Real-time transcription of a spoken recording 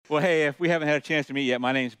Well, hey, if we haven't had a chance to meet yet,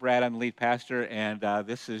 my name's Brad. I'm the lead pastor, and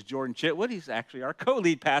this is Jordan Chitwood. He's actually our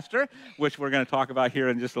co-lead pastor, which we're going to talk about here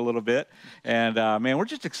in just a little bit. And man, we're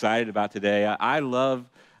just excited about today. I love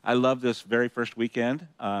this very first weekend.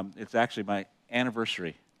 It's actually my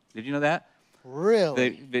anniversary. Did you know that?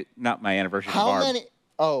 Really? Not my anniversary. How Barb. many?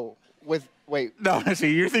 Oh, wait. No,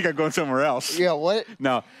 see, you think I'm going somewhere else. Yeah, what?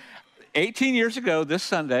 No, 18 years ago this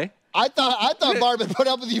Sunday. I thought Barb had put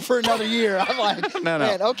up with you for another year. I'm like, No.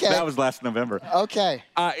 man, okay. That was last November. Okay.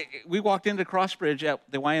 We walked into Crossbridge at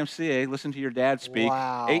the YMCA, listened to your dad speak.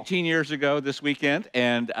 Wow. 18 years ago this weekend,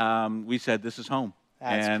 and we said, this is home.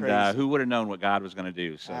 That's crazy. Who would have known what God was going to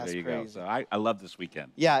do? So That's there you crazy. go. So I love this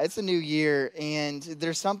weekend. Yeah, it's a new year, and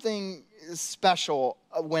there's something special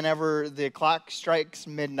whenever the clock strikes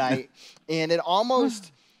midnight, and it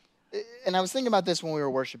almost, and I was thinking about this when we were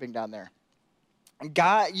worshiping down there.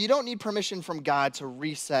 God, you don't need permission from God to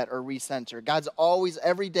reset or recenter. God's always,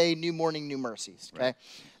 every day, new morning, new mercies, okay? Right.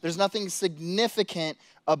 There's nothing significant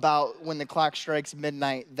about when the clock strikes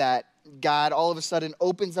midnight that God all of a sudden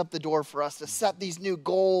opens up the door for us to set these new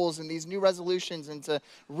goals and these new resolutions and to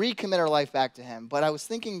recommit our life back to Him. But I was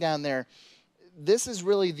thinking down there, this is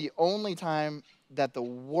really the only time that the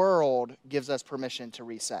world gives us permission to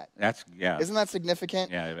reset. Yeah. Isn't that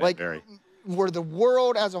significant? Yeah, like, very. Where the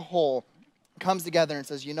world as a whole comes together and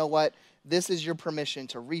says, you know what? This is your permission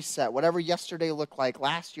to reset. Whatever yesterday looked like,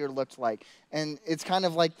 last year looked like. And it's kind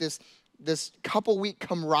of like this couple-week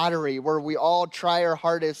camaraderie where we all try our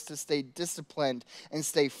hardest to stay disciplined and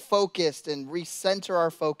stay focused and recenter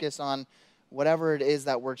our focus on whatever it is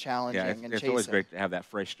that we're challenging and chasing. It's always great to have that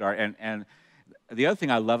fresh start. And the other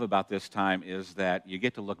thing I love about this time is that you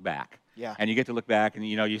get to look back. Yeah. And you get to look back, and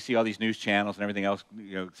you see all these news channels and everything else,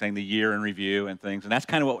 saying the year in review and things, and that's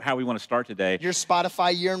kind of how we want to start today. Your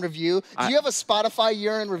Spotify year in review. Do you have a Spotify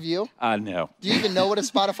year in review? No. Do you even know what a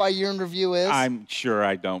Spotify year in review is? I'm sure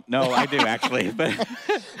I don't. No, I do actually,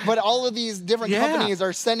 but all of these different companies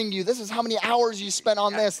are sending you. This is how many hours you spent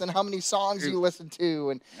on this, and how many songs you listened to,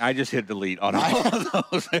 and I just hit delete on all of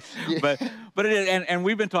those. But it is, and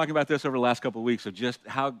we've been talking about this over the last couple of weeks of just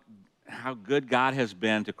how good God has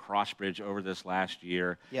been to Crossbridge over this last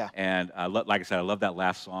year. Yeah. And like I said, I love that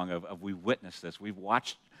last song of we witnessed this. We've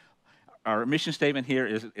watched. Our mission statement here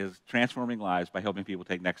is transforming lives by helping people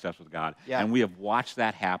take next steps with God. Yeah. And we have watched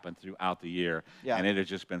that happen throughout the year. Yeah. And it has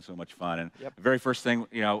just been so much fun. And the very first thing,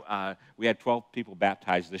 we had 12 people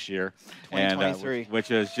baptized this year. 2023.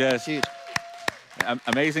 Which is just huge.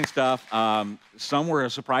 Amazing stuff. Some were a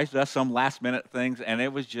surprise to us, some last-minute things, and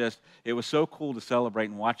it was so cool to celebrate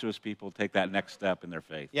and watch those people take that next step in their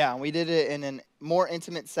faith. Yeah, and we did it in a more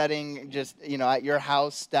intimate setting, just at your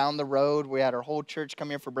house down the road. We had our whole church come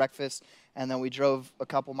here for breakfast, and then we drove a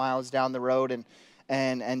couple miles down the road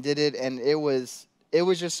and did it, and it was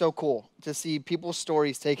just so cool to see people's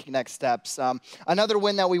stories taking next steps. Another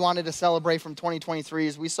win that we wanted to celebrate from 2023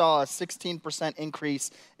 is we saw a 16% increase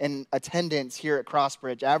in attendance here at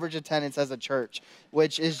Crossbridge, average attendance as a church,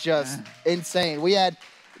 which is just insane. We had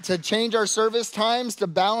to change our service times to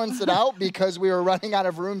balance it out because we were running out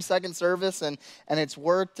of room second service, and it's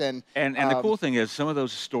worked. And the cool thing is some of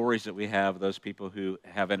those stories that we have, those people who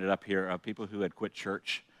have ended up here, people who had quit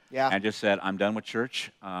church and just said, I'm done with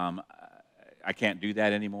church. I can't do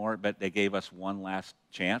that anymore, but they gave us one last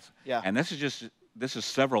chance. Yeah. And this is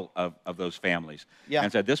several of those families. Yeah.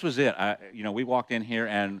 And said, this was it. We walked in here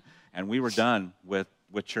and we were done with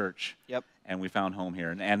church. Yep. And we found home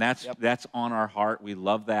here. And that's on our heart. We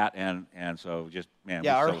love that. And so just, man.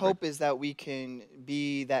 Yeah, our hope is that we can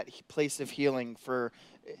be that place of healing for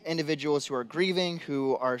individuals who are grieving,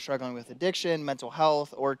 who are struggling with addiction, mental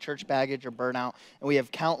health, or church baggage or burnout. And we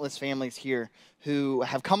have countless families here who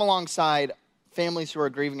have come alongside families who are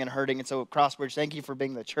grieving and hurting. And so Crossbridge, thank you for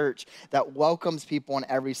being the church that welcomes people in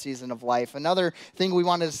every season of life. Another thing we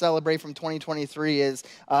wanted to celebrate from 2023 is,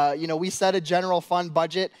 we set a general fund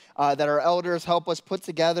budget that our elders help us put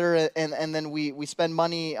together, and then we spend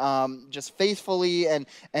money just faithfully,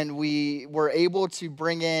 and we were able to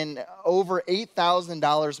bring in over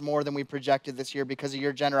 $8,000 more than we projected this year because of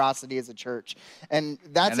your generosity as a church. And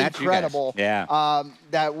that's incredible. Yeah.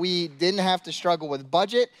 That we didn't have to struggle with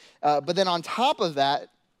budget, but then on top of that,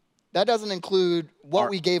 that doesn't include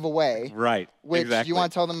what we gave away. Right. Which, exactly. You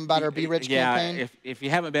want to tell them about our Be Rich campaign? Yeah, if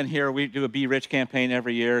you haven't been here, we do a Be Rich campaign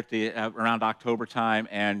every year at around October time,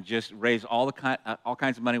 and just raise all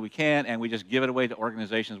kinds of money we can, and we just give it away to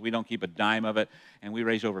organizations. We don't keep a dime of it, and we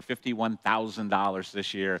raised over $51,000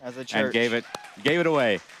 this year. As a church. And gave it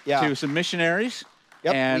away to some missionaries.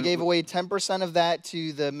 Yep, and we gave away 10% of that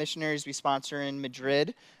to the missionaries we sponsor in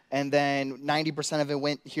Madrid. and then 90% of it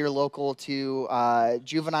went here local to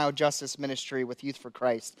Juvenile Justice Ministry with Youth for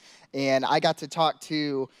Christ. And I got to talk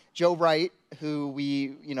to Joe Wright, who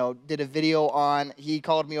we, did a video on. He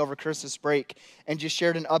called me over Christmas break and just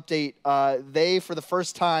shared an update. They, for the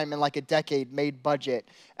first time in like a decade, made budget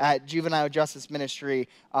at Juvenile Justice Ministry,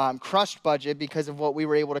 crushed budget because of what we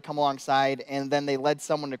were able to come alongside, and then they led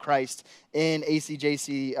someone to Christ in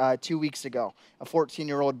ACJC 2 weeks ago, a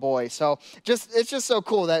 14-year-old boy. So it's just so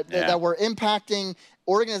cool that we're impacting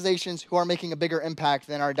organizations who are making a bigger impact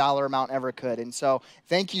than our dollar amount ever could. And so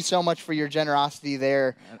thank you so much for your generosity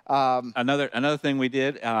there. Another thing we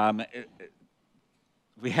did,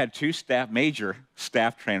 we had two major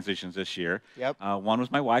staff transitions this year. Yep. One was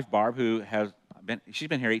my wife, Barb, she's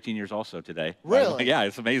been here 18 years also today. Really? Yeah,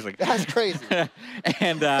 it's amazing. That's crazy.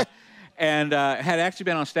 and had actually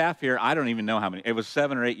been on staff here, I don't even know how many. It was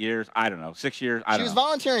 7 or 8 years. I don't know, 6 years. I don't know. She was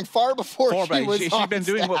volunteering far before she was she'd on been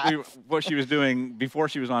doing staff. what she was doing before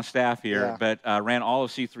she was on staff here, Yeah. but ran all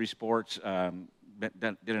of C3 Sports,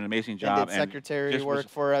 did an amazing job. And did secretary work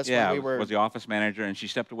for us when we were... was the office manager, and she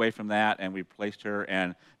stepped away from that, and we replaced her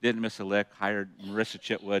and didn't miss a lick, hired Marissa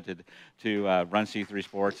Chitwood to run C3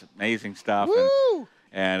 Sports. Amazing stuff. Woo!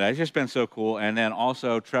 And it's just been so cool. And then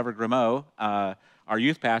also Trevor Grimeau, our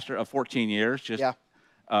youth pastor of 14 years,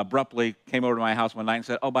 abruptly came over to my house one night and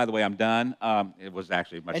said, "Oh, by the way, I'm done." It was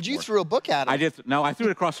actually much And more. you threw a book at him. I did. No, I threw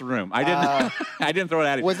it across the room. I didn't. I didn't throw it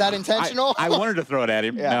at him. Was that intentional? I wanted to throw it at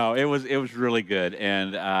him. Yeah. No, it was really good.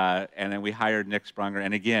 And then we hired Nick Sprunger.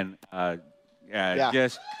 And again,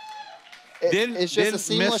 just it's just a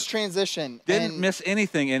seamless transition. Didn't miss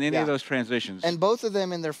anything in any of those transitions. And both of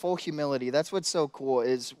them in their full humility. That's what's so cool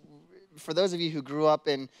is, for those of you who grew up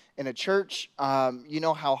in a church, you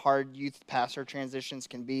know how hard youth pastor transitions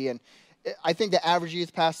can be. And I think the average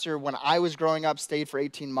youth pastor, when I was growing up, stayed for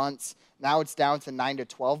 18 months. Now it's down to 9 to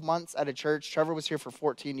 12 months at a church. Trevor was here for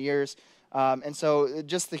 14 years. And so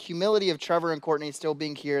just the humility of Trevor and Courtney still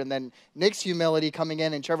being here, and then Nick's humility coming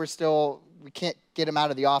in, and Trevor still, we can't get him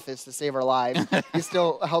out of the office to save our lives. He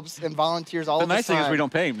still helps and volunteers all of his time. The nice thing is we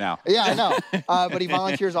don't pay him now. Yeah, I know. But he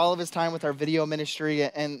volunteers all of his time with our video ministry,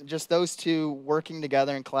 and just those two working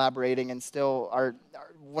together and collaborating. And still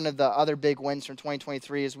one of the other big wins from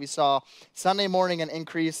 2023 is we saw Sunday morning an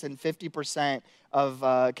increase in 50%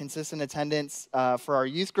 of consistent attendance for our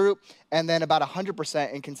youth group, and then about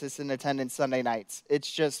 100% in consistent attendance Sunday nights.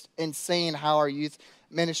 It's just insane how our youth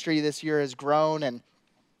ministry this year has grown. And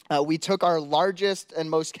we took our largest and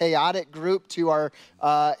most chaotic group to our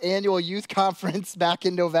annual youth conference back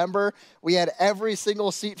in November. We had every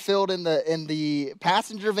single seat filled in the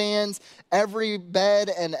passenger vans. Every bed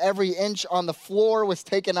and every inch on the floor was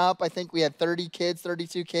taken up. I think we had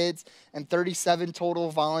 32 kids, and 37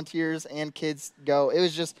 total volunteers and kids go. It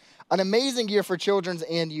was just an amazing year for children's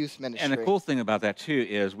and youth ministry. And the cool thing about that, too,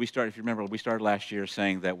 is if you remember, we started last year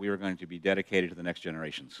saying that we were going to be dedicated to the next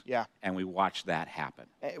generations. Yeah. And we watched that happen.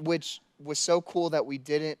 Which was so cool that we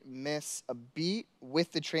didn't miss a beat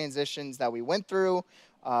with the transitions that we went through.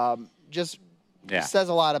 Just says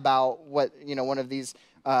a lot about what, one of these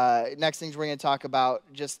next things we're going to talk about.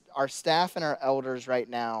 Just our staff and our elders right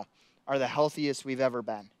now are the healthiest we've ever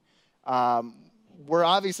been. We're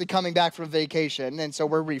obviously coming back from vacation, and so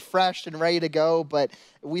we're refreshed and ready to go, but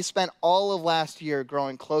we spent all of last year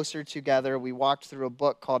growing closer together. We walked through a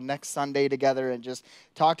book called Next Sunday together and just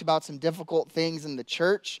talked about some difficult things in the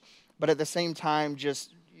church, but at the same time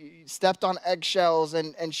just stepped on eggshells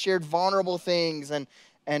and shared vulnerable things,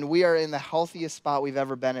 and we are in the healthiest spot we've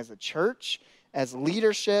ever been as a church, as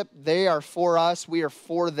leadership. They are for us, we are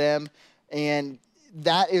for them, and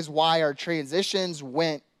that is why our transitions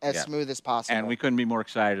went as smooth as possible. And we couldn't be more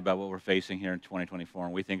excited about what we're facing here in 2024.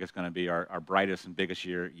 And we think it's going to be our brightest and biggest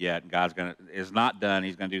year yet. God's is not done.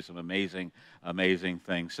 He's going to do some amazing, amazing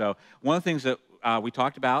things. So one of the things that we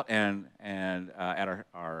talked about and at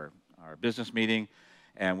our business meeting,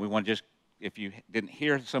 and we want to just, if you didn't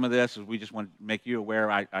hear some of this, we just want to make you aware.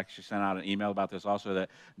 I actually sent out an email about this also, that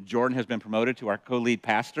Jordan has been promoted to our co-lead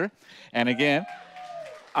pastor. And again,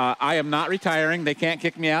 I am not retiring. They can't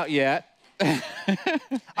kick me out yet.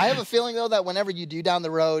 I have a feeling, though, that whenever you do down the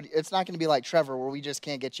road, it's not going to be like Trevor, where we just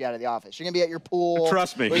can't get you out of the office. You're going to be at your pool.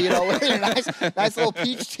 Trust me. With your nice little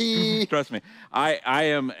peach tea. Trust me. I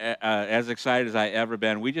am as excited as I ever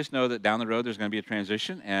been. We just know that down the road there's going to be a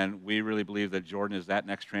transition, and we really believe that Jordan is that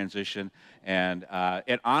next transition. And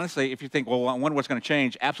honestly, if you think, well, I wonder what's going to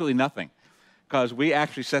change, absolutely nothing. Because we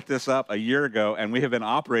actually set this up a year ago, and we have been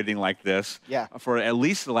operating like this for at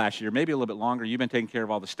least the last year, maybe a little bit longer. You've been taking care of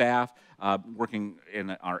all the staff, working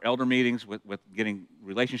in our elder meetings with getting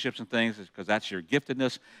relationships and things, because that's your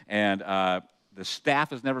giftedness. And the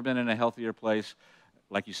staff has never been in a healthier place,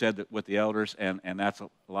 like you said, with the elders, and that's a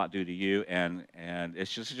lot due to you, and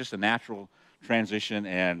it's just a natural transition,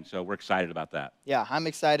 and so we're excited about that. Yeah, I'm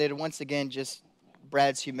excited. Once again, just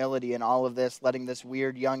Brad's humility in all of this, letting this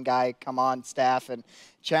weird young guy come on staff and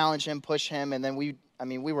challenge him, push him, and then we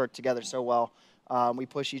work together so well. We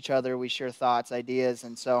push each other, we share thoughts, ideas,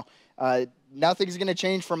 and so nothing's going to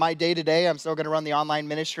change for my day-to-day. I'm still going to run the online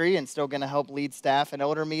ministry and still going to help lead staff and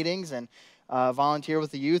elder meetings and volunteer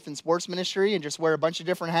with the youth and sports ministry and just wear a bunch of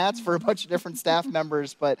different hats for a bunch of different staff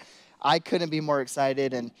members. But I couldn't be more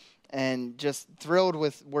excited and just thrilled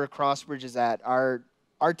with where Crossbridge is at.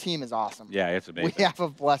 Our team is awesome. Yeah, it's amazing. We have a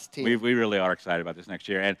blessed team. We really are excited about this next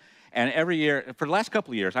year. And every year, for the last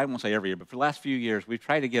couple of years, I won't say every year, but for the last few years, we've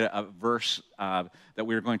tried to get a verse that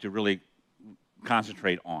we were going to really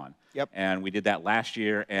concentrate on. Yep. And we did that last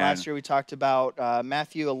year. And last year we talked about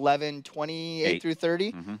Matthew 11:28 through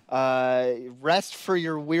 30. Rest for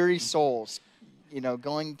your weary souls.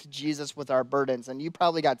 Going to Jesus with our burdens. And you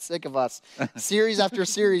probably got sick of us series after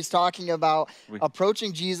series talking about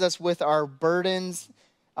approaching Jesus with our burdens,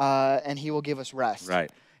 and he will give us rest. Right.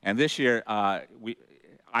 And this year,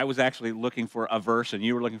 I was actually looking for a verse, and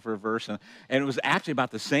you were looking for a verse, and it was actually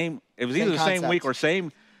about the same. It was either the same week or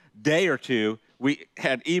same day or two. We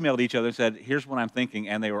had emailed each other and said, "Here's what I'm thinking,"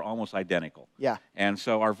 and they were almost identical. Yeah. And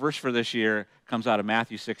so our verse for this year comes out of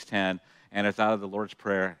Matthew 6:10, and it's out of the Lord's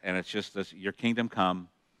Prayer, and it's just this: "Your kingdom come,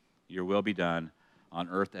 your will be done, on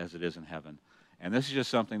earth as it is in heaven." And this is just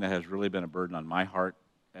something that has really been a burden on my heart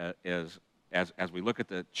as we look at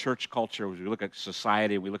the church culture, as we look at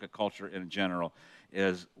society, we look at culture in general,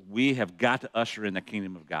 is we have got to usher in the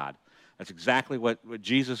kingdom of God. That's exactly what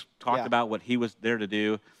Jesus talked about, what he was there to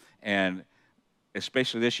do, and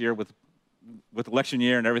especially this year with election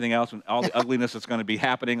year and everything else and all the ugliness that's going to be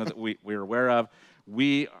happening that we're aware of,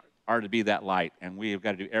 we are to be that light, and we have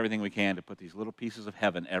got to do everything we can to put these little pieces of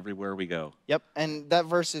heaven everywhere we go. Yep, and that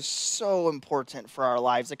verse is so important for our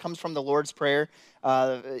lives. It comes from the Lord's Prayer.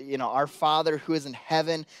 Our Father who is in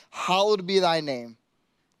heaven, hallowed be thy name.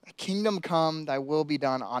 Thy kingdom come, thy will be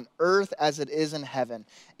done on earth as it is in heaven.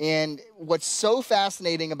 And what's so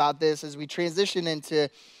fascinating about this as we transition into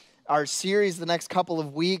our series the next couple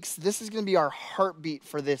of weeks, this is going to be our heartbeat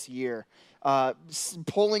for this year.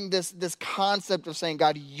 Pulling this concept of saying,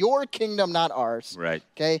 God, your kingdom, not ours. Right.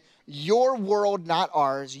 Okay? Your world, not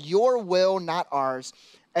ours. Your will, not ours.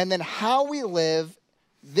 And then how we live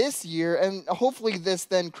this year, and hopefully this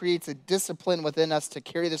then creates a discipline within us to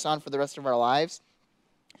carry this on for the rest of our lives.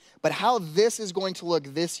 But how this is going to look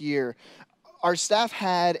this year, our staff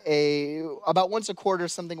had about once a quarter,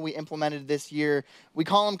 something we implemented this year. We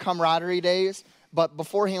call them camaraderie days, but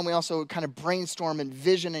beforehand we also kind of brainstorm and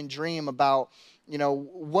vision and dream about,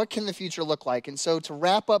 what can the future look like? And so to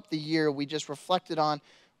wrap up the year, we just reflected on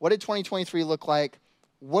what did 2023 look like?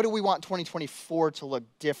 What do we want 2024 to look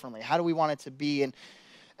differently? How do we want it to be?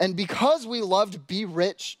 And because we loved Be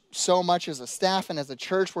Rich so much as a staff and as a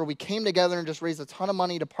church, where we came together and just raised a ton of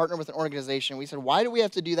money to partner with an organization, we said, why do we have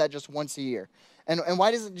to do that just once a year? And why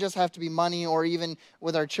does it just have to be money, or even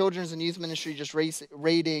with our children's and youth ministry just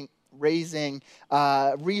raising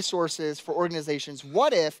resources for organizations?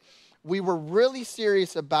 What if we were really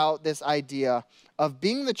serious about this idea of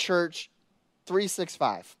being the church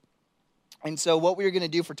 365? And so what we're going to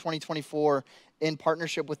do for 2024 in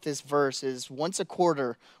partnership with this verse is once a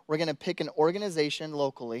quarter, we're going to pick an organization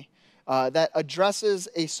locally that addresses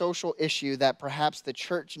a social issue that perhaps the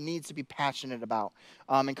church needs to be passionate about,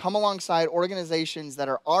 and come alongside organizations that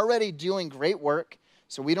are already doing great work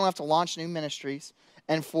so we don't have to launch new ministries.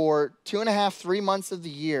 And for 2.5, 3 months of the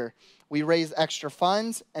year, we raise extra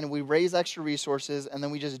funds and we raise extra resources, and then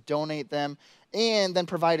we just donate them and then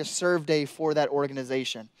provide a serve day for that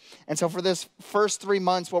organization. And so for this first 3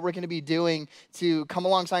 months, what we're going to be doing to come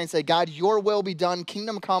alongside and say, God, your will be done,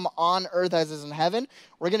 kingdom come on earth as is in heaven,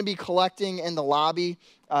 we're going to be collecting in the lobby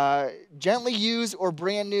gently used or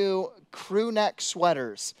brand new crew neck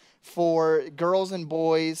sweaters for girls and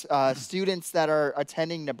boys, students that are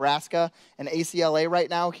attending Nebraska and ACLA right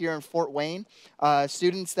now here in Fort Wayne,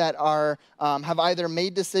 students that are have either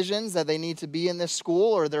made decisions that they need to be in this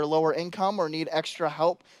school, or they're lower income or need extra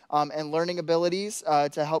help and learning abilities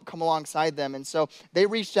to help come alongside them. And so they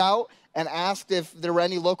reached out and asked if there were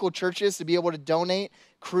any local churches to be able to donate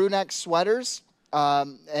crew neck sweaters.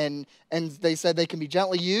 And they said they can be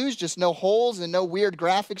gently used, just no holes and no weird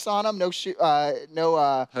graphics on them, no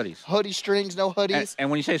hoodies, hoodie strings, no hoodies. And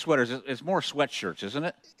when you say sweaters, it's more sweatshirts, isn't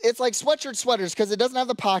it? It's like sweaters because it doesn't have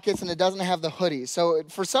the pockets and it doesn't have the hoodies. So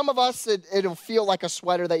for some of us, it'll feel like a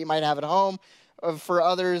sweater that you might have at home. For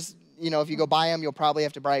others, if you go buy them, you'll probably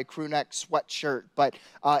have to buy a crew neck sweatshirt. But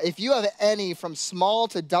if you have any from small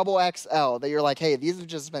to double XL that you're like, hey, these have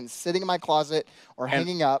just been sitting in my closet or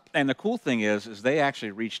hanging up. And the cool thing is they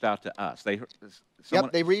actually reached out to us.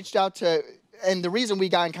 They reached out to, and the reason we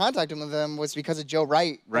got in contact with them was because of Joe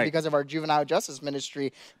Wright, and because of our juvenile justice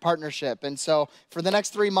ministry partnership. And so for the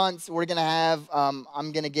next 3 months, we're going to have,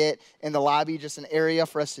 I'm going to get in the lobby just an area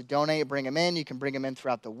for us to donate, bring them in. You can bring them in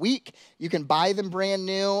throughout the week. You can buy them brand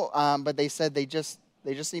new, but they said they just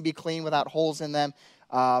need to be clean without holes in them.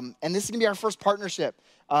 And this is going to be our first partnership.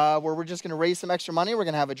 Where we're just going to raise some extra money. We're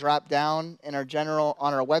going to have a drop down in our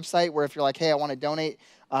on our website where if you're like, hey, I want to donate,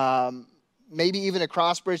 maybe even a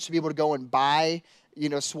Crossbridge to be able to go and buy,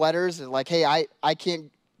 sweaters. And like, hey, I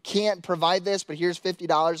can't provide this, but here's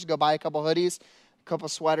 $50 to go buy a couple hoodies, a couple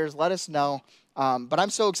sweaters. Let us know. But I'm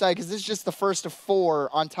so excited because this is just the first of 4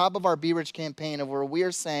 on top of our Be Rich campaign of where we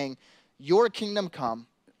are saying, your kingdom come,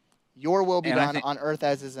 your will be done on earth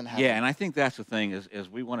as is in heaven. Yeah, and I think that's the thing is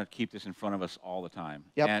we want to keep this in front of us all the time.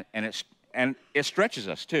 Yep. And it stretches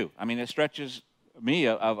us too. I mean, it stretches me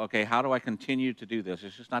of okay, how do I continue to do this?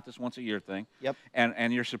 It's just not this once a year thing. Yep.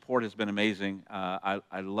 And your support has been amazing. I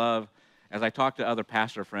love as I talk to other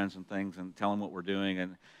pastor friends and things and tell them what we're doing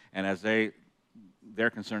and as they're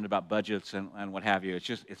concerned about budgets and what have you.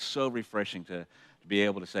 It's so refreshing to be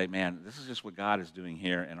able to say, man, this is just what God is doing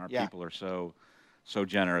here, and our people are so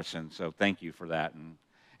generous, and so thank you for that. And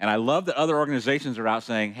I love that other organizations are out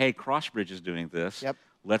saying, hey, Crossbridge is doing this. Yep.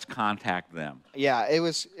 Let's contact them. Yeah, it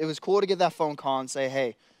was cool to get that phone call and say,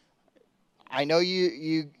 hey, I know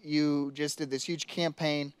you just did this huge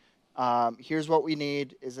campaign. Here's what we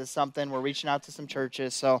need. Is this something? We're reaching out to some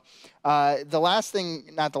churches. So the last thing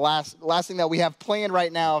that we have planned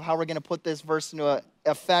right now of how we're going to put this verse into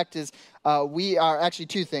effect is we are actually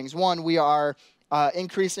 2 things. One, we are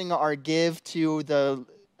increasing our give to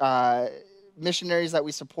the missionaries that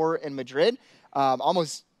we support in Madrid.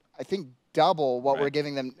 Almost, I think, double what we're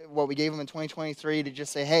giving them, what we gave them in 2023 to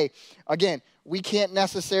just say, hey, again, we can't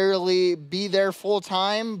necessarily be there full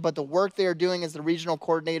time, but the work they are doing as the regional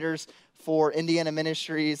coordinators for Indiana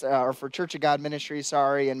Ministries, or for Church of God Ministries,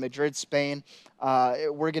 in Madrid, Spain.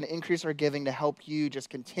 We're going to increase our giving to help you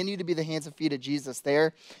just continue to be the hands and feet of Jesus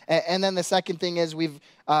there. And then the second thing is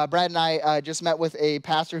Brad and I just met with a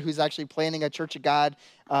pastor who's actually planning a Church of God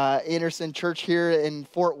Anderson Church here in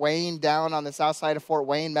Fort Wayne, down on the south side of Fort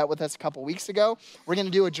Wayne, met with us a couple weeks ago. We're going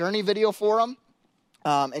to do a journey video for them.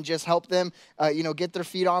 And just help them, get their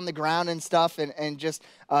feet on the ground and stuff, and just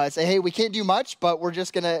say, hey, we can't do much, but we're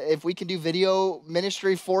just going to, if we can do video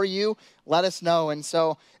ministry for you, let us know. And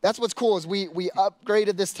so that's what's cool is we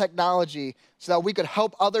upgraded this technology so that we could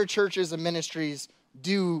help other churches and ministries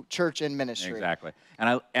do church and ministry. Exactly. And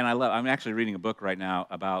I'm actually reading a book right now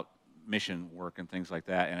about mission work and things like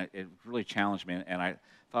that, and it really challenged me, and I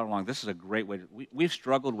thought along, this is a great way. We've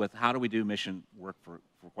struggled with how do we do mission work for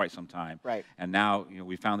quite some time. Right. And now,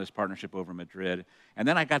 we found this partnership over in Madrid. And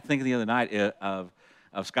then I got thinking the other night of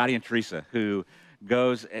Scotty and Teresa, who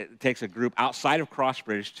takes a group outside of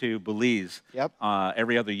Crossbridge to Belize. Yep.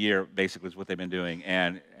 Every other year, basically, is what they've been doing.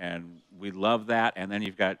 And we love that. And then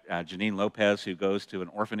you've got Janine Lopez, who goes to an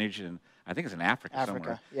orphanage in, I think it's in Africa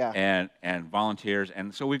somewhere. Yeah. And volunteers.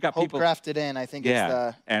 And so we've got Hope people. Crafted In, I think, is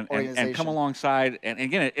the organization. And come alongside. And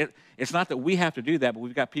again, it's not that we have to do that, but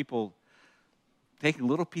we've got people taking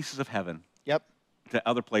little pieces of heaven. Yep. To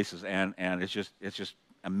other places, and it's just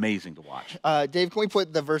amazing to watch. Dave, can we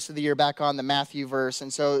put the verse of the year back on, the Matthew verse?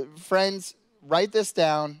 And so, friends, write this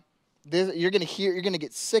down. You're going to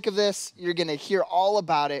get sick of this. You're going to hear all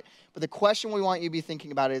about it. But the question we want you to be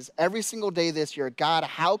thinking about is every single day this year, God,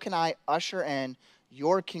 how can I usher in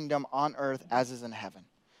your kingdom on earth as is in heaven?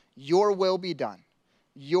 Your will be done.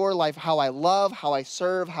 Your life, how I love, how I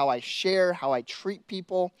serve, how I share, how I treat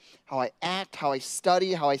people, how I act, how I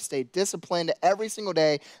study, how I stay disciplined every single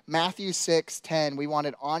day. Matthew 6:10, we want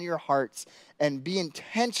it on your hearts, and be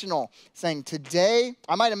intentional, saying, today,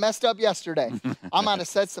 I might have messed up yesterday. I might have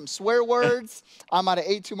said some swear words. I might have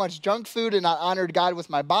ate too much junk food and not honored God with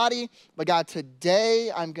my body. But God,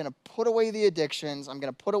 today, I'm going to put away the addictions. I'm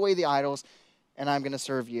going to put away the idols, and I'm going to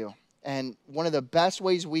serve you. And one of the best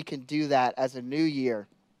ways we can do that as a new year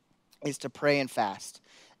is to pray and fast.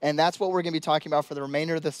 And that's what we're going to be talking about for the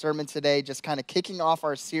remainder of the sermon today, just kind of kicking off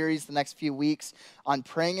our series the next few weeks on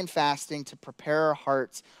praying and fasting to prepare our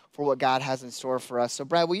hearts for what God has in store for us. So,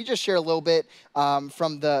 Brad, will you just share a little bit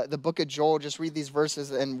from the book of Joel, just read these verses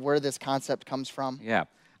and where this concept comes from? Yeah.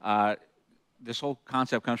 This whole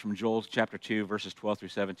concept comes from Joel chapter 2, verses 12 through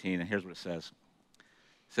 17, and here's what it says.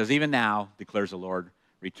 It says, even now, declares the Lord,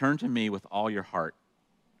 return to me with all your heart,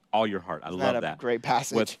 all your heart. I Isn't love that a that. great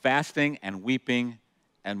passage? With fasting and weeping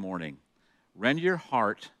and mourning. Rend your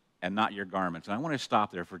heart and not your garments. And I want to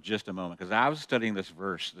stop there for just a moment because I was studying this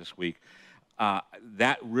verse this week.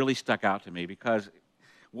 That really stuck out to me because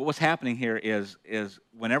what was happening here is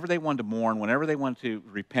whenever they wanted to mourn, whenever they wanted to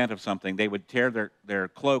repent of something, they would tear their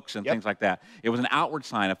cloaks and things like that. It was an outward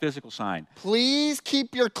sign, a physical sign. Please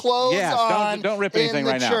keep your clothes on. Don't rip anything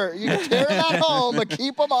right now. You can tear them at home, but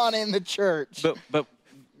keep them on in the church. But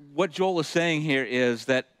what Joel is saying here is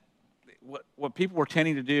that what people were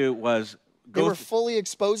tending to do was they were fully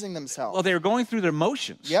exposing themselves. Well, they were going through their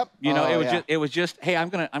motions. Yep. You know, it was just, hey, I'm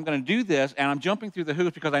gonna do this, and I'm jumping through the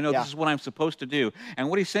hoops because I know this is what I'm supposed to do. And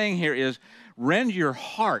what he's saying here is, rend your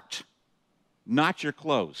heart, not your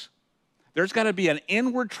clothes. There's got to be an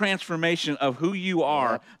inward transformation of who you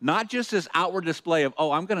are, not just this outward display of,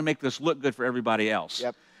 oh, I'm going to make this look good for everybody else.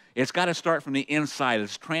 Yep. It's got to start from the inside.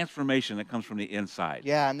 It's transformation that comes from the inside.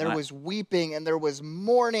 Yeah, and there was weeping and there was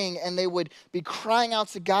mourning, and they would be crying out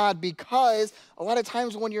to God because a lot of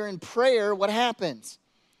times when you're in prayer, what happens?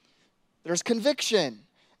 There's conviction.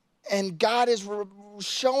 And God is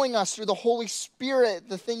showing us through the Holy Spirit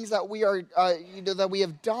the things that we are, that we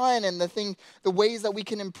have done, and the ways that we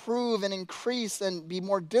can improve and increase and be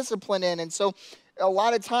more disciplined in. And so a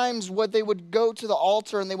lot of times what they would go to the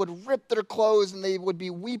altar and they would rip their clothes and they would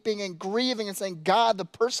be weeping and grieving and saying, God, the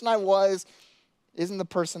person I was isn't the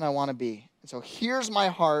person I want to be. And so here's my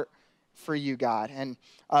heart for you, God. And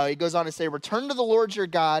he goes on to say, return to the Lord your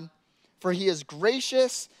God, for he is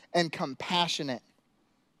gracious and compassionate.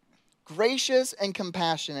 Gracious and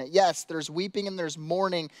compassionate. Yes, there's weeping and there's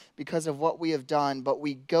mourning because of what we have done, but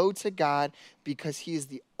we go to God because he is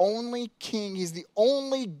the only king. He's the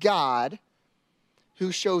only God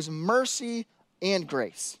who shows mercy and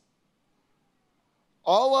grace.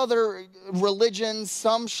 All other religions,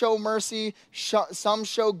 some show mercy, some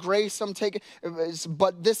show grace, some take it.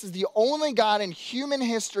 But this is the only God in human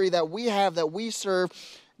history that we have, that we serve,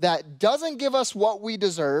 that doesn't give us what we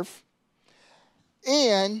deserve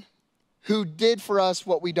and who did for us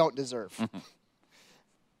what we don't deserve.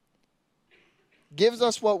 Gives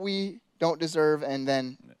us what we don't deserve and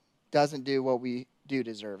then doesn't do what we do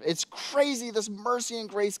deserve. It's crazy, this mercy and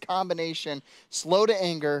grace combination, slow to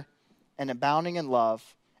anger and abounding in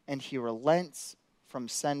love, and he relents from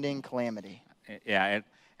sending calamity. Yeah,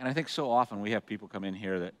 and I think so often we have people come in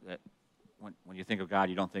here that when you think of God,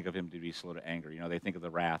 you don't think of him to be slow to anger. You know, they think of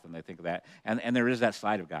the wrath and they think of that. And there is that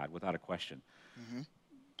side of God, without a question. Mm-hmm.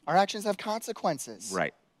 Our actions have consequences.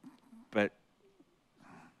 Right. But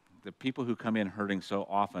the people who come in hurting so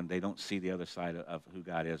often, they don't see the other side of who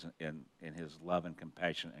God is in his love and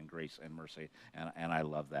compassion and grace and mercy, and I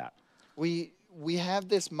love that. We have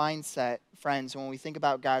this mindset, friends, when we think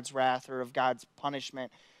about God's wrath or of God's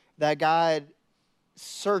punishment, that God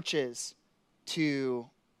searches to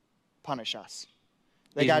punish us.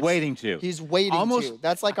 He's waiting to. He's waiting to.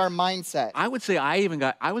 That's like our mindset. I would say I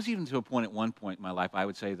was even to a point at one point in my life, I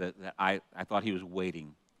would say that I thought he was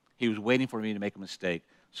waiting. He was waiting for me to make a mistake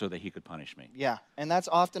so that he could punish me. Yeah, and that's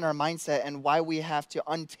often our mindset, and why we have to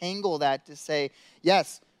untangle that to say,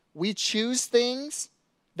 yes, we choose things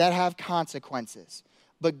that have consequences,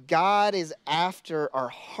 but God is after our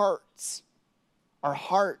hearts. Our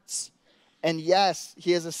hearts. And yes,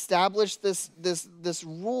 he has established this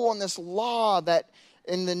rule and this law that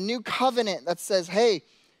in the new covenant that says, hey,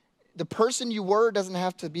 the person you were doesn't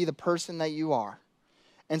have to be the person that you are.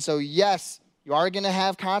 And so, yes, you are going to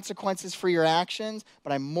have consequences for your actions,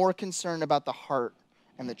 but I'm more concerned about the heart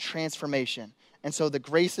and the transformation. And so the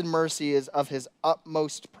grace and mercy is of his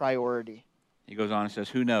utmost priority. He goes on and says,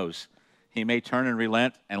 who knows? He may turn and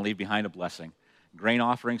relent and leave behind a blessing, grain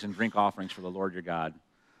offerings and drink offerings for the Lord your God.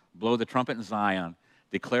 Blow the trumpet in Zion,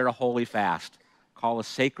 declare a holy fast, call a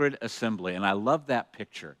sacred assembly. And I love that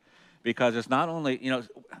picture because it's not only, you know,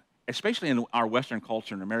 especially in our Western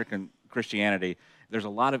culture and American Christianity, there's a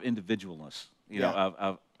lot of individualness, you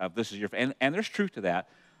know, of this is your, and there's truth to that,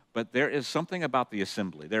 but there is something about the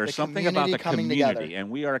assembly. There is something about the community, and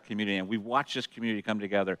we are a community, and we've watched this community come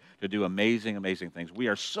together to do amazing, amazing things. We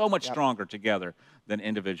are so much stronger together than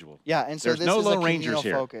individual. Yeah, and so there's this no is Lone a Rangers communal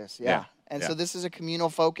here. focus. Yeah. And so this is a communal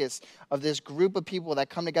focus of this group of people that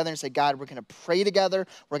come together and say, God, we're going to pray together.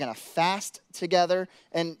 We're going to fast together.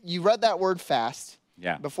 And you read that word fast.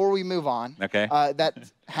 Yeah. Before we move on. Okay.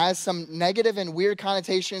 That has some negative and weird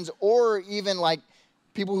connotations, or even like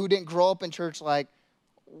people who didn't grow up in church, like,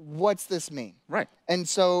 what's this mean? Right. And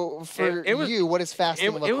so for you, what does fasting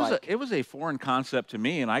look like? It was a foreign concept to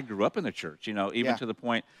me, and I grew up in the church, you know, even to the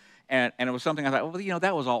point. And it was something I thought, well,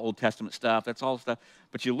 that was all Old Testament stuff. That's all stuff.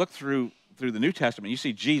 But you look through the New Testament, you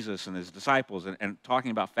see Jesus and his disciples and talking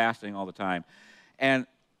about fasting all the time. And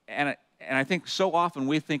I think so often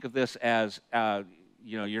we think of this as,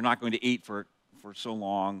 you're not going to eat for so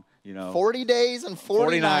long, 40 days and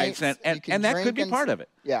 40 nights. And that could be part of it.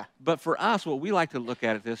 Yeah. But for us, what we like to look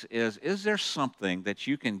at this is there something that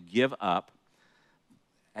you can give up?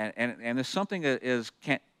 And there's something that is,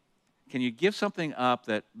 can you give something up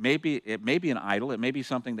that it may be an idol, it may be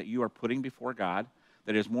something that you are putting before God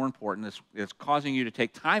that is more important, it's causing you to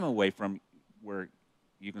take time away from where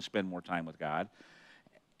you can spend more time with God,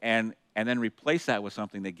 and then replace that with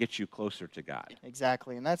something that gets you closer to God.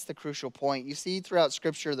 Exactly, and that's the crucial point. You see throughout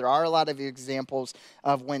Scripture, there are a lot of examples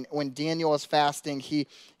of when Daniel is fasting, he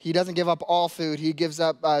doesn't give up all food. He gives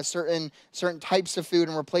up certain types of food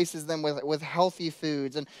and replaces them with healthy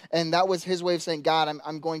foods. And that was his way of saying, God,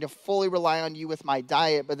 I'm going to fully rely on you with my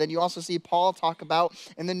diet. But then you also see Paul talk about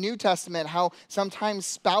in the New Testament how sometimes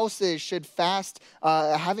spouses should fast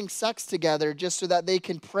having sex together just so that they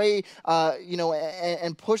can pray,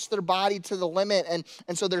 and push their body to the limit, and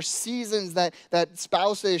so there's seasons that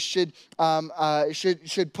spouses should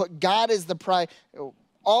put God as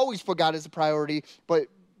always put God as the priority, but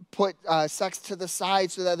put sex to the side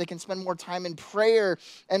so that they can spend more time in prayer.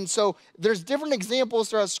 And so there's different examples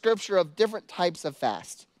throughout Scripture of different types of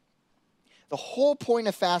fast. The whole point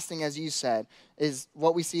of fasting, as you said, is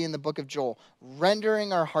what we see in the book of Joel: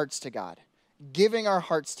 rendering our hearts to God. Giving our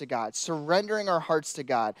hearts to God, surrendering our hearts to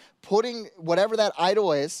God, putting whatever that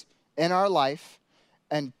idol is in our life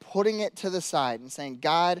and putting it to the side and saying,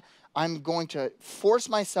 God, I'm going to force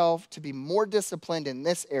myself to be more disciplined in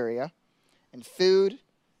this area, in food,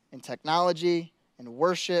 in technology, in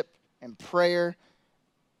worship, in prayer,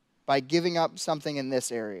 by giving up something in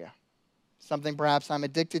this area. Something perhaps I'm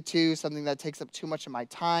addicted to, something that takes up too much of my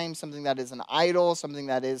time, something that is an idol, something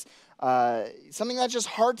that's just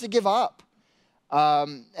hard to give up.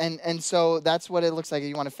 And so that's what it looks like.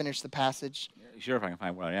 You want to finish the passage? Sure, if I can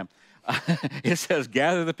find where I am. It says,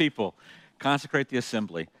 gather the people, consecrate the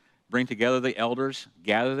assembly, bring together the elders,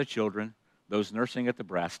 gather the children, those nursing at the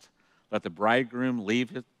breast. Let the bridegroom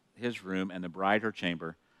leave his room and the bride her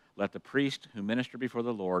chamber. Let the priest who minister before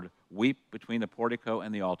the Lord weep between the portico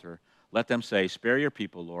and the altar. Let them say, spare your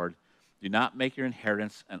people, Lord. Do not make your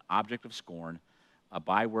inheritance an object of scorn, a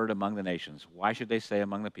byword among the nations. Why should they say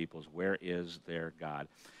among the peoples, where is their God?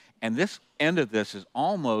 And this end of this is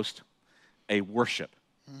almost a worship.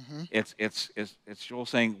 Mm-hmm. It's Joel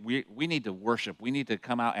saying we need to worship. We need to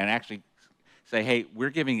come out and actually say, hey,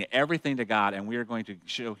 we're giving everything to God, and we are going to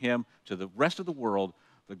show him to the rest of the world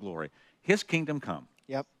the glory. His kingdom come.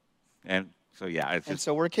 Yep. And so, yeah.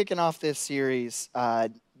 So we're kicking off this series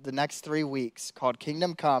the next 3 weeks called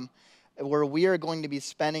Kingdom Come, where we are going to be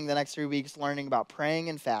spending the next 3 weeks learning about praying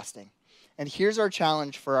and fasting. And here's our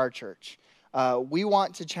challenge for our church. We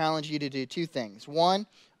want to challenge you to do two things. One,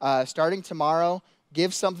 starting tomorrow,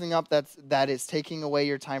 give something up that is taking away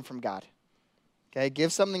your time from God. Okay,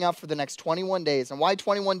 give something up for the next 21 days. And why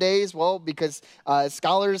 21 days? Well, because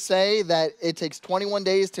scholars say that it takes 21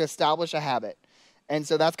 days to establish a habit. And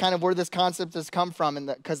so that's kind of where this concept has come from. And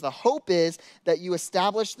because the hope is that you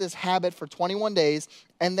establish this habit for 21 days,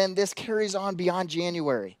 and then this carries on beyond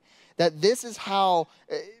January. That this is how,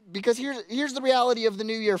 because here's the reality of the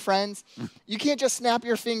new year, friends. You can't just snap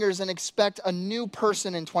your fingers and expect a new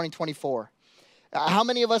person in 2024. How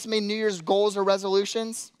many of us made New Year's goals or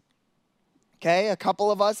resolutions? Okay, a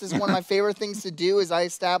couple of us. Is one of my favorite things to do is I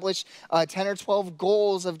establish 10 or 12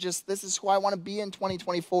 goals of just, this is who I want to be in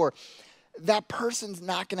 2024. That person's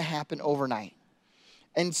not going to happen overnight.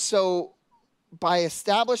 And so by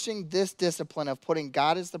establishing this discipline of putting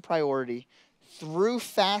God as the priority through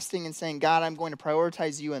fasting and saying, God, I'm going to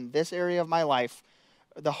prioritize you in this area of my life,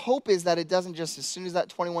 the hope is that it doesn't just, as soon as that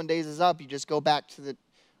 21 days is up, you just go back to the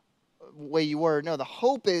way you were. No, the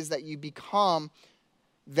hope is that you become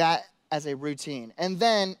that as a routine. And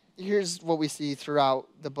then here's what we see throughout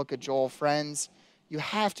the book of Joel, friends. You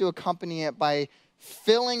have to accompany it by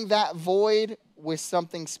filling that void with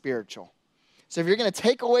something spiritual. So if you're going to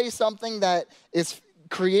take away something that is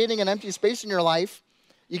creating an empty space in your life,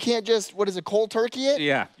 you can't just, cold turkey it?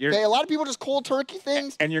 Yeah. Okay, a lot of people just cold turkey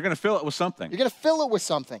things. And you're going to fill it with something. You're going to fill it with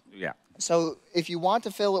something. Yeah. So if you want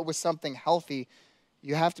to fill it with something healthy,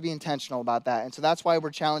 you have to be intentional about that. And so that's why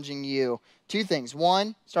we're challenging you. Two things.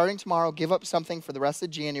 One, starting tomorrow, give up something for the rest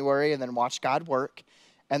of January and then watch God work.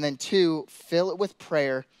 And then two, fill it with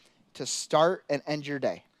prayer to start and end your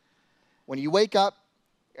day. When you wake up,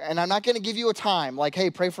 and I'm not going to give you a time, like, hey,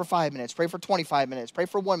 pray for 5 minutes, pray for 25 minutes, pray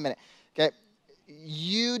for 1 minute. Okay?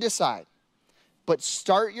 You decide. but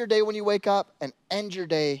start your day when you wake up and end your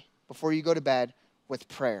day before you go to bed with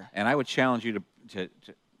prayer. And I would challenge you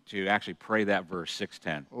to actually pray that verse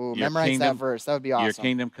 6:10. Ooh, memorize that verse. That would be awesome. Your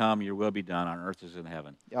kingdom come, your will be done on earth as in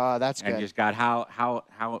heaven. That's good. And just, God, how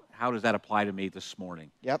does that apply to me this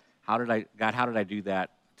morning? Yep. How did I do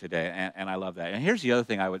that today? And I love that. And here's the other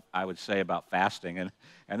thing I would say about fasting, and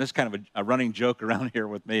this is kind of a running joke around here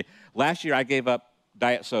with me. Last year I gave up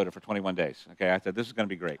diet soda for 21 days. Okay, I said this is going to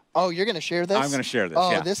be great. Oh, you're going to share this? I'm going to share this.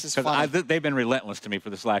 Oh, yeah. This is fun. They've been relentless to me for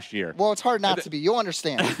this last year. Well, it's hard not to be. You'll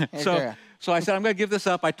understand. So I said I'm going to give this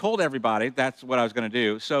up. I told everybody that's what I was going to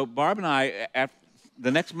do. So Barb and I, at the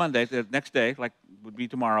next Monday, the next day, like would be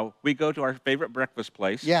tomorrow, we go to our favorite breakfast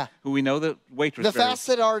place. Yeah. Who we know the waitress. The fast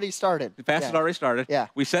had already started. The fast had already started. Yeah.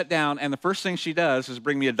 We sat down, and the first thing she does is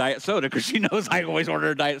bring me a diet soda because she knows I always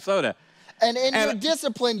order a diet soda. And in your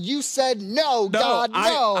discipline, you said, no, God,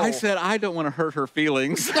 no. I said, I don't want to hurt her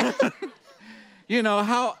feelings. You know,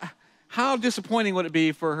 how disappointing would it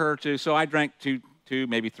be for her to, so I drank two,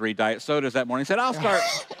 maybe 3 diet sodas that morning. Said, I'll start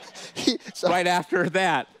right after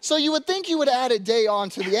that. So you would think you would add a day on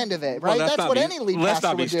to the end of it, right? Well, that's what any lead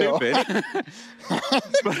pastor would do. Let's not be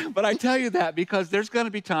stupid. but I tell you that because there's going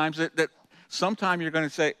to be times that sometime you're going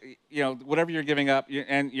to say, you know, whatever you're giving up,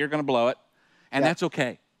 and you're going to blow it, and that's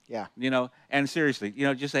okay. Yeah. You know, and seriously, you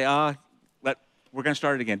know, just say, we're going to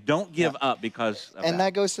start it again. Don't give up because of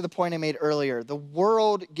that goes to the point I made earlier. The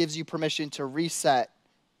world gives you permission to reset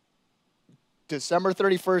December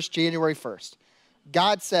 31st, January 1st.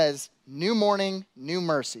 God says, new morning, new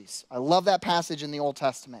mercies. I love that passage in the Old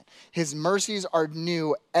Testament. His mercies are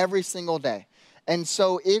new every single day. And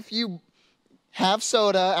so if you have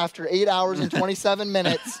soda after 8 hours and 27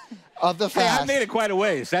 minutes of the fast. Hey, I made it quite a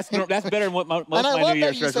ways. That's better than what most of my New Year's resolutions. And I love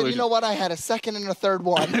that you said, you know what, I had a second and a third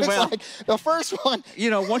one. It's well, like the first one. You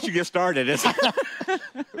know, once you get started, it's...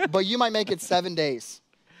 But you might make it 7 days.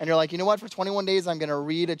 And you're like, you know what, for 21 days, I'm going to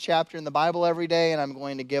read a chapter in the Bible every day, and I'm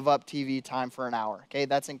going to give up TV time for an hour. Okay,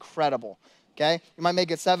 that's incredible. Okay, you might make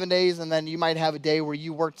it 7 days, and then you might have a day where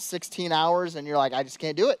you worked 16 hours, and you're like, I just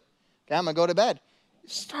can't do it. Okay, I'm going to go to bed.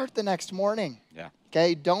 Start the next morning. Yeah.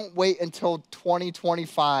 Okay, don't wait until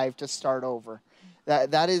 2025 to start over.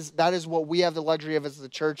 That is what we have the luxury of as the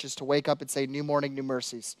church, is to wake up and say, new morning, new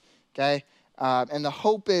mercies. Okay, and the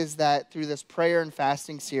hope is that through this prayer and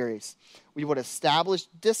fasting series, we would establish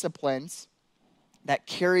disciplines that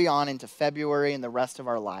carry on into February and the rest of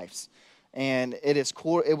our lives. And it is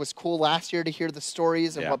cool. It was cool last year to hear the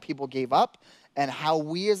stories of what people gave up and how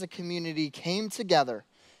we as a community came together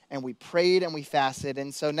and we prayed and we fasted.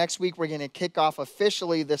 And so next week, we're going to kick off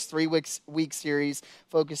officially this 3-week series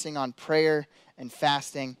focusing on prayer and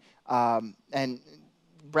fasting. And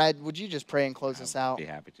Brad, would you just pray and close us out? I'd be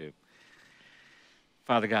happy to.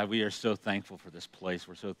 Father God, we are so thankful for this place.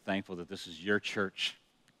 We're so thankful that this is your church.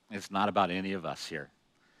 It's not about any of us here.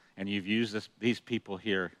 And you've used these people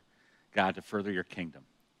here, God, to further your kingdom.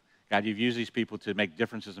 God, you've used these people to make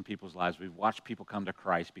differences in people's lives. We've watched people come to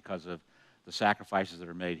Christ because of the sacrifices that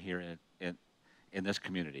are made here in this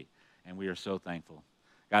community. And we are so thankful.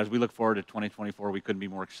 God, as we look forward to 2024, we couldn't be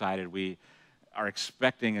more excited. We are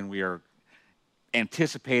expecting and we are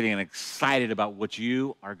anticipating and excited about what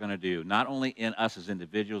you are going to do, not only in us as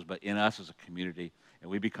individuals, but in us as a community,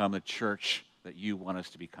 and we become the church that you want us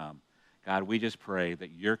to become. God, we just pray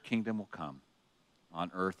that your kingdom will come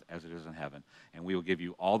on earth as it is in heaven, and we will give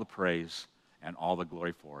you all the praise and all the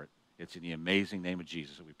glory for it. It's in the amazing name of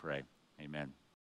Jesus that we pray. Amen.